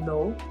all-time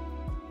low,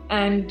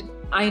 and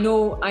I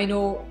know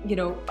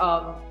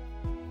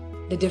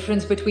the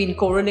difference between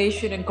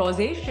correlation and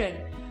causation.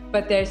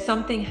 But there's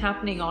something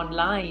happening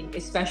online,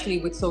 especially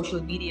with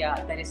social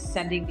media, that is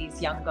sending these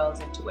young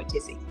girls into a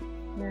tizzy.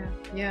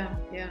 Yeah.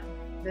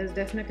 There's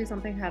definitely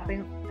something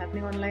happening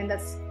online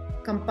that's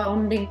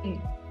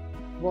compounding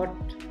what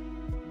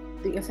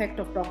the effect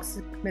of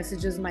toxic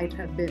messages might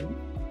have been.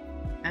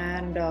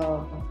 And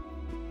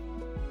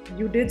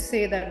you did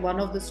say that one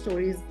of the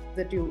stories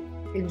that you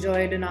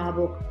enjoyed in our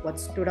book, what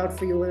stood out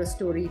for you, was a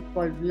story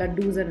called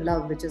Laddus and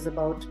Love, which is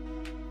about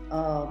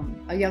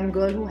a young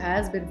girl who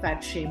has been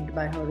fat shamed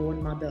by her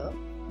own mother.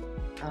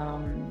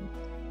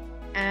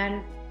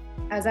 And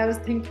as I was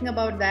thinking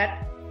about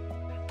that,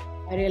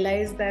 I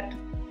realized that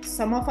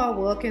some of our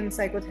work in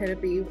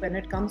psychotherapy, when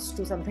it comes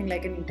to something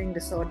like an eating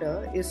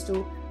disorder, is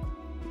to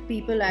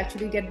people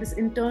actually get this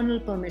internal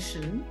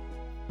permission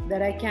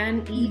that I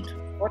can eat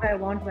what I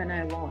want when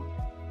I want.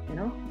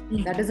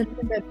 That doesn't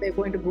mean that they're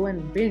going to go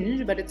and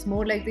binge, but it's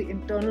more like the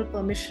internal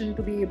permission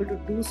to be able to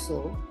do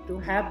so, to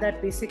have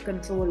that basic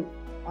control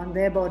on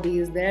their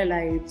bodies, their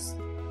lives.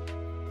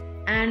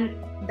 And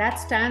that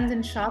stands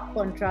in sharp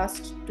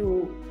contrast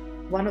to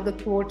one of the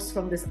quotes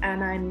from this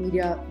Anna and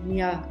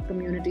Mia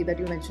community that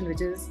you mentioned,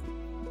 which is,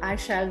 I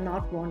shall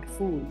not want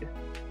food.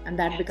 And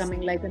that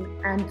becoming like an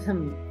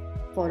anthem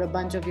for a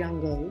bunch of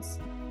young girls.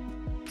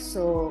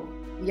 So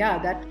yeah,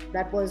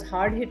 that was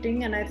hard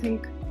hitting. And I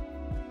think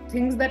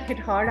things that hit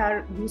hard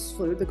are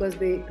useful because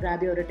they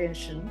grab your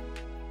attention.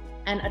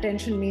 And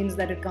attention means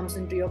that it comes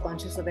into your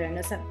conscious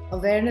awareness. And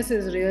awareness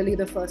is really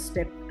the first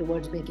step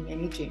towards making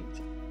any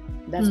change.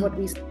 That's what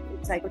we see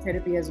in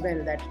psychotherapy as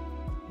well, that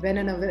when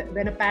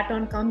a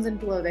pattern comes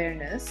into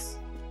awareness,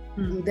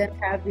 you then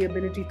have the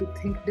ability to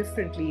think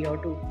differently or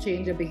to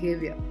change a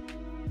behavior.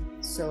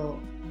 So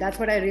that's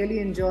what I really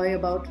enjoy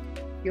about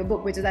your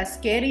book, which is as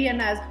scary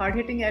and as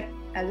hard-hitting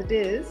as it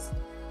is.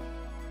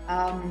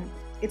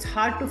 It's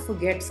hard to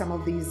forget some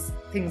of these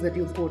things that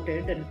you've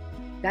quoted, and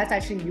that's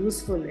actually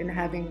useful in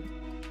having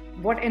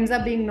what ends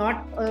up being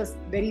not a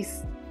very,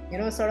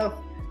 sort of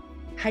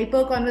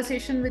hyper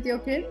conversation with your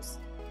kids,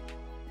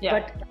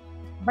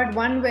 but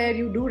one where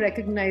you do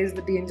recognize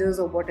the dangers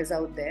of what is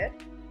out there,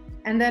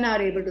 and then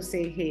are able to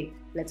say, hey,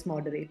 let's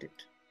moderate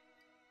it.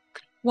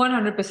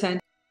 100%.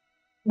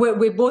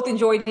 We both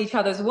enjoyed each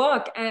other's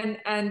work, and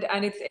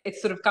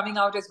it's sort of coming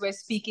out as we're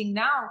speaking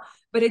now.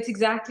 But it's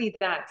exactly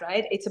that,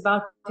 right? It's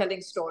about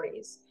telling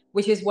stories,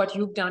 which is what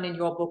you've done in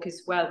your book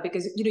as well.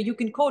 Because you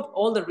can quote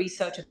all the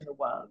research in the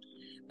world,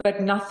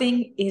 but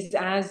nothing is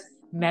as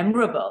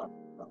memorable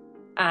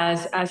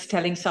as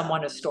telling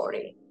someone a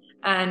story.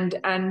 And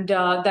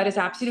that is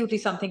absolutely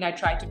something I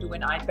try to do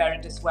in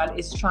iParent as well,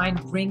 is try and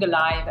bring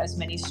alive as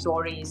many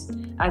stories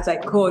as I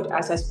could,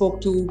 as I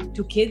spoke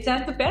to kids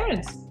and to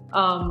parents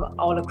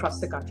all across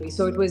the country.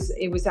 So it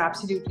was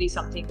absolutely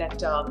something that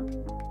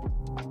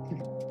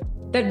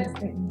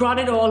brought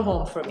it all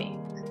home for me.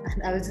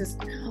 And I was just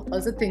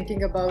also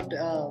thinking about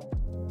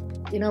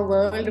in a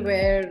world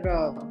where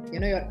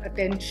your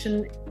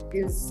attention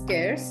is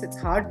scarce, it's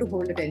hard to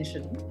hold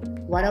attention.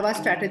 One of our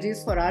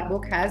strategies for our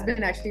book has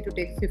been actually to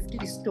take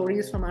 50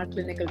 stories from our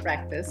clinical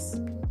practice.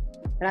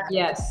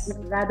 Yes.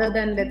 Rather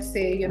than, let's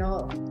say,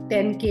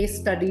 10 case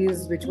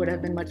studies, which would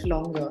have been much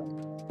longer.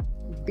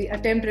 The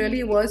attempt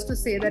really was to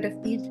say that if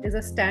each is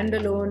a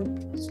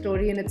standalone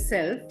story in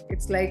itself,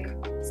 it's like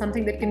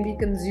something that can be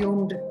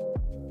consumed.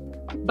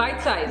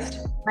 Bite-sized.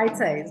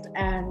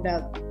 And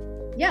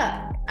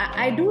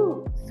I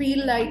do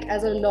feel like,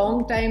 as a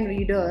long-time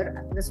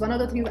reader, that's one of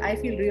the things I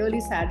feel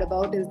really sad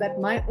about, is that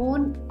my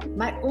own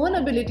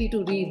ability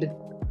to read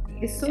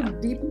is so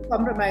deeply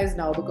compromised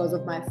now because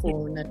of my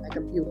phone and my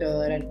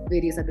computer and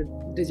various other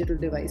digital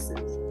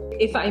devices.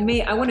 If I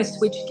may, I want to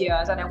switch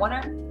gears and I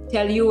want to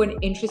tell you an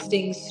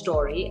interesting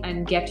story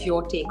and get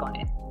your take on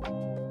it.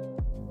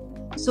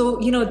 So,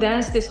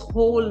 there's this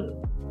whole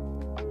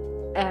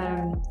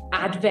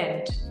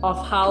advent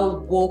of how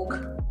woke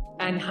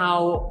and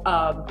how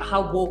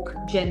woke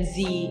Gen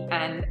Z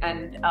and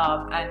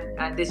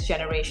this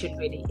generation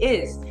really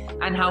is,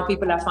 and how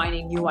people are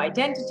finding new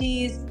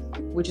identities,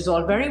 which is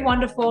all very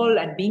wonderful,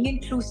 and being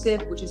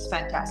inclusive, which is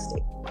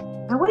fantastic.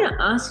 I want to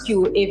ask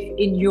you if,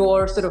 in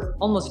your sort of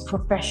almost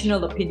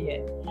professional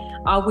opinion,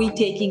 are we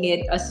taking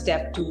it a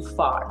step too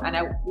far?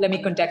 And let me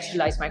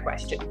contextualize my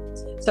question.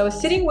 So I was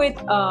sitting with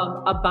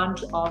a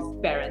bunch of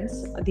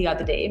parents the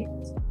other day,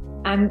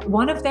 and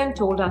one of them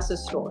told us a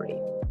story.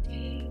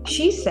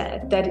 She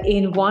said that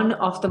in one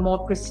of the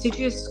more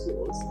prestigious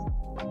schools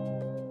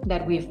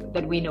that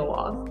we know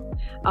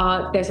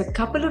of, there's a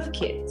couple of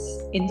kids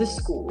in the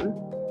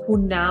school who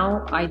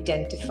now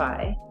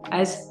identify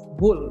as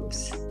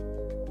wolves.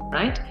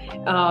 Right?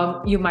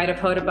 You might have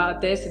heard about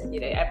this.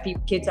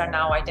 Kids are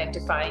now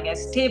identifying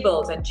as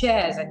tables and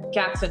chairs and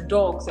cats and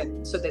dogs.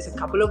 And so there's a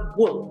couple of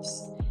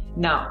wolves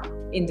now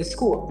in the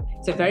school.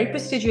 It's a very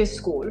prestigious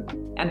school,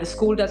 and the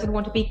school doesn't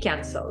want to be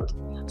cancelled.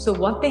 So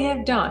what they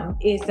have done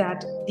is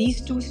that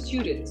these two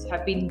students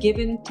have been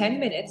given 10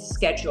 minutes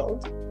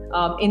scheduled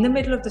in the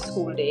middle of the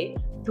school day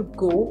to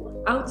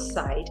go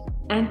outside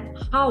and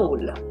howl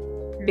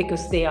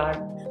because they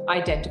are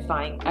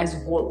identifying as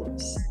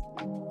wolves.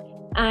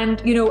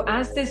 And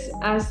as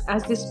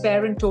this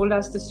parent told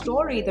us the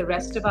story, the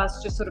rest of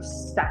us just sort of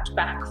sat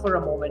back for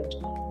a moment,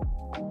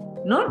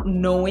 not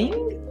knowing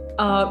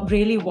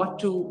really what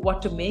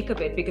to make of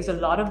it, because a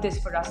lot of this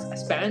for us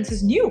as parents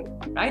is new,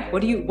 right?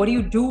 What do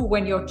you do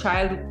when your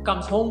child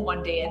comes home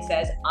one day and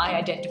says, I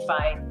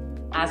identify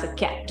as a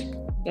cat?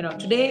 From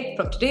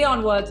today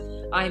onwards,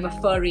 I'm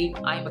a furry,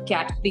 I'm a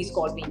cat, please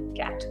call me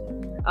cat.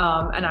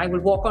 And I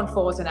will walk on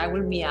fours and I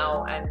will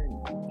meow and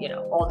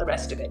all the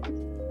rest of it.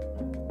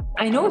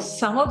 I know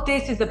some of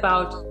this is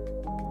about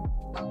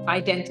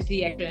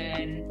identity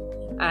and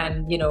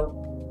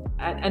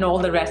and all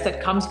the rest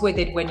that comes with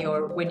it when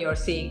you're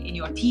saying in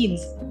your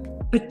teens.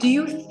 But do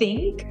you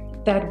think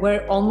that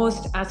we're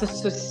almost as a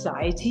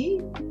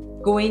society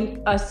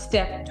going a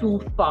step too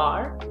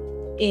far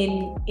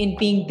in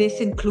being this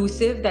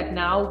inclusive, that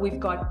now we've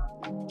got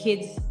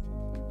kids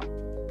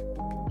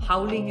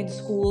howling in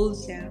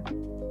schools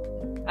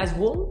as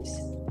wolves?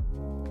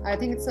 I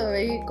think it's a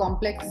very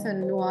complex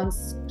and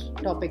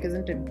nuanced topic,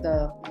 isn't it?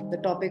 The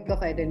topic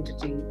of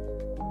identity.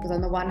 Because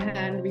on the one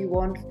hand, we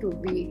want to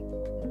be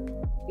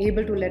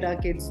able to let our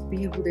kids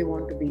be who they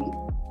want to be.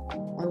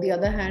 On the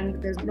other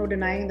hand, there's no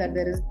denying that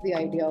there is the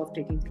idea of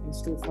taking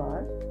things too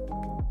far.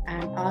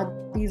 And are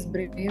these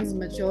brains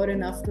mature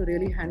enough to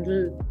really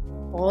handle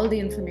all the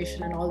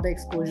information and all the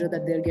exposure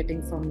that they're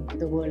getting from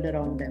the world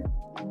around them?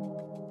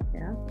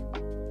 Yeah.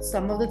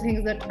 Some of the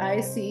things that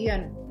I see,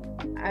 and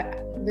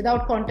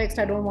without context,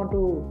 I don't want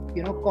to,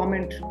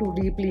 comment too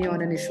deeply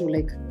on an issue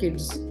like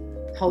kids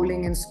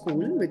howling in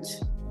school, which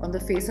on the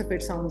face of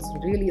it sounds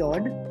really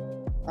odd.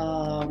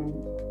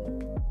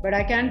 But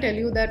I can tell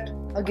you that,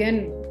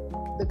 again,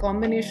 the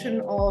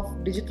combination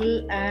of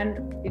digital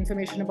and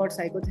information about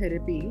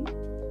psychotherapy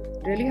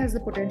really has the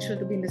potential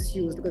to be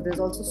misused, because there's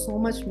also so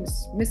much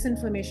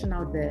misinformation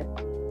out there.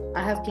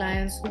 I have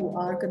clients who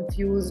are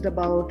confused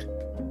about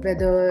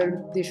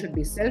whether they should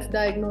be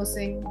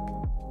self-diagnosing.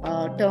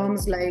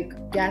 Terms like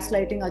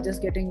gaslighting are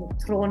just getting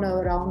thrown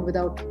around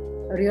without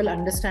a real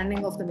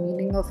understanding of the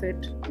meaning of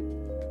it.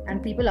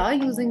 And people are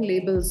using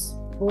labels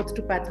both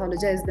to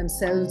pathologize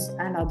themselves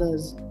and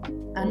others.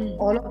 And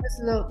all of this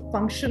is a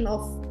function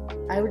of,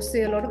 I would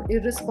say, a lot of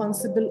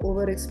irresponsible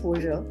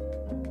overexposure,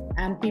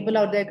 and people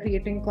out there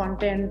creating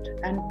content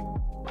and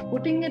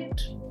putting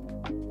it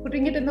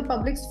in the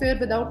public sphere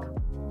without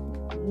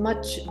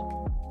much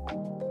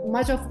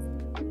of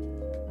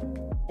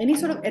any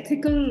sort of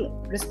ethical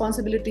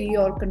responsibility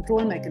or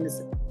control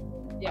mechanism.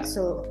 Yeah.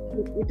 So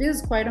it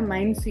is quite a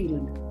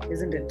minefield,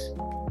 isn't it?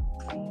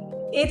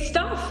 It's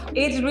tough.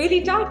 It's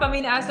really tough. I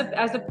mean, as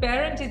a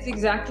parent, it's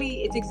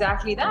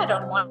exactly that.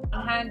 On one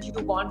hand, you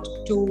want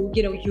to,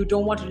 you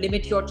don't want to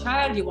limit your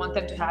child. You want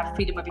them to have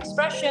freedom of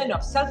expression,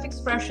 of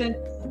self-expression.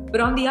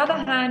 But on the other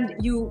hand,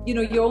 your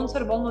own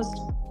sort of almost,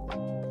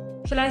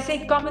 shall I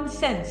say, common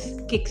sense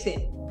kicks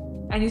in,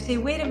 and you say,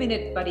 wait a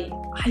minute, buddy,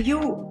 are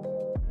you,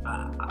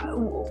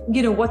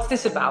 what's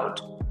this about?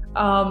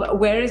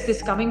 Where is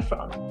this coming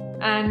from?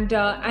 And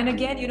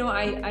again,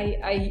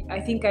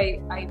 I think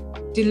I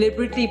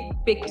deliberately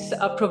picked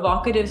a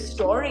provocative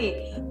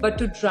story, but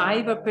to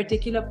drive a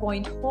particular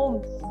point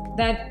home,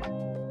 that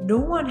no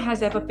one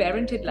has ever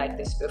parented like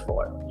this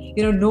before.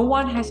 No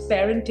one has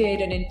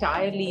parented an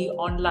entirely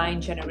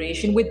online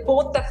generation with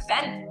both the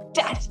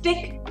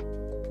fantastic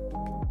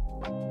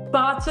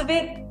parts of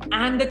it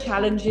and the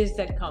challenges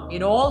that come,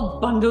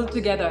 all bundled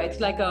together. It's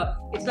like a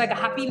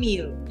happy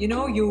meal.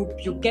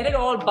 You get it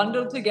all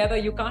bundled together.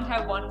 You can't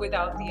have one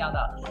without the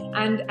other.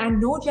 And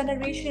no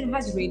generation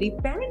has really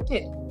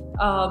parented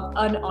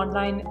an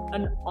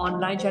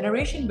online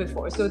generation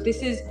before. So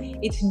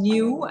it's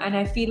new, and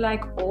I feel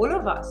like all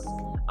of us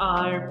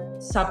are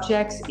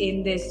subjects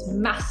in this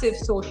massive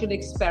social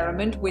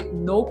experiment with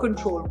no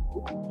control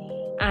group.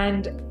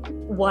 And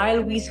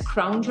while we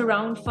scrounge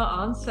around for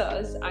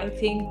answers, I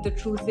think the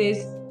truth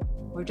is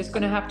we're just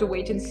going to have to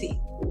wait and see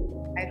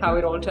how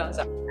it all turns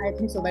out. I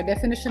think so. By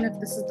definition, if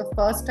this is the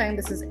first time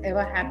this is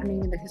ever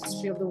happening in the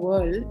history of the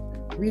world,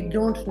 we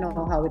don't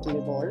know how it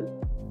will evolve.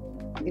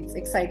 It's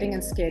exciting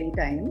and scary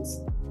times.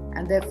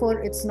 And therefore,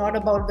 it's not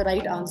about the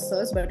right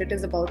answers, but it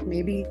is about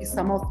maybe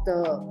some of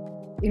the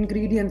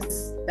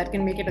ingredients that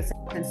can make it a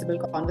sensible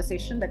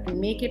conversation, that can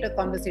make it a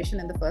conversation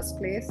in the first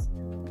place.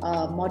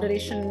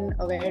 Moderation,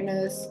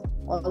 awareness,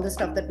 all the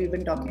stuff that we've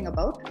been talking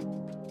about.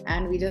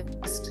 And we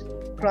just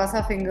cross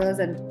our fingers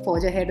and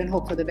forge ahead and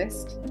hope for the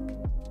best.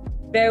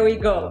 There we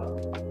go.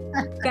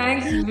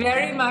 Thanks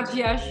very much,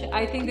 Yash.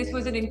 I think this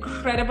was an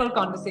incredible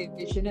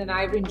conversation and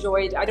I've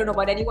enjoyed, I don't know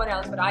about anyone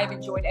else, but I've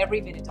enjoyed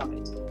every minute of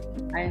it.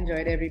 I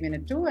enjoyed every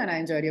minute too, and I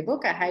enjoyed your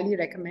book. I highly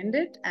recommend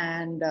it.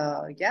 And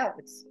yeah,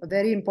 it's a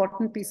very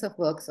important piece of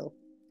work. So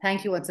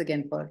thank you once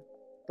again for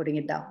putting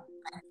it down.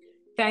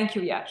 Thank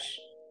you, Yash.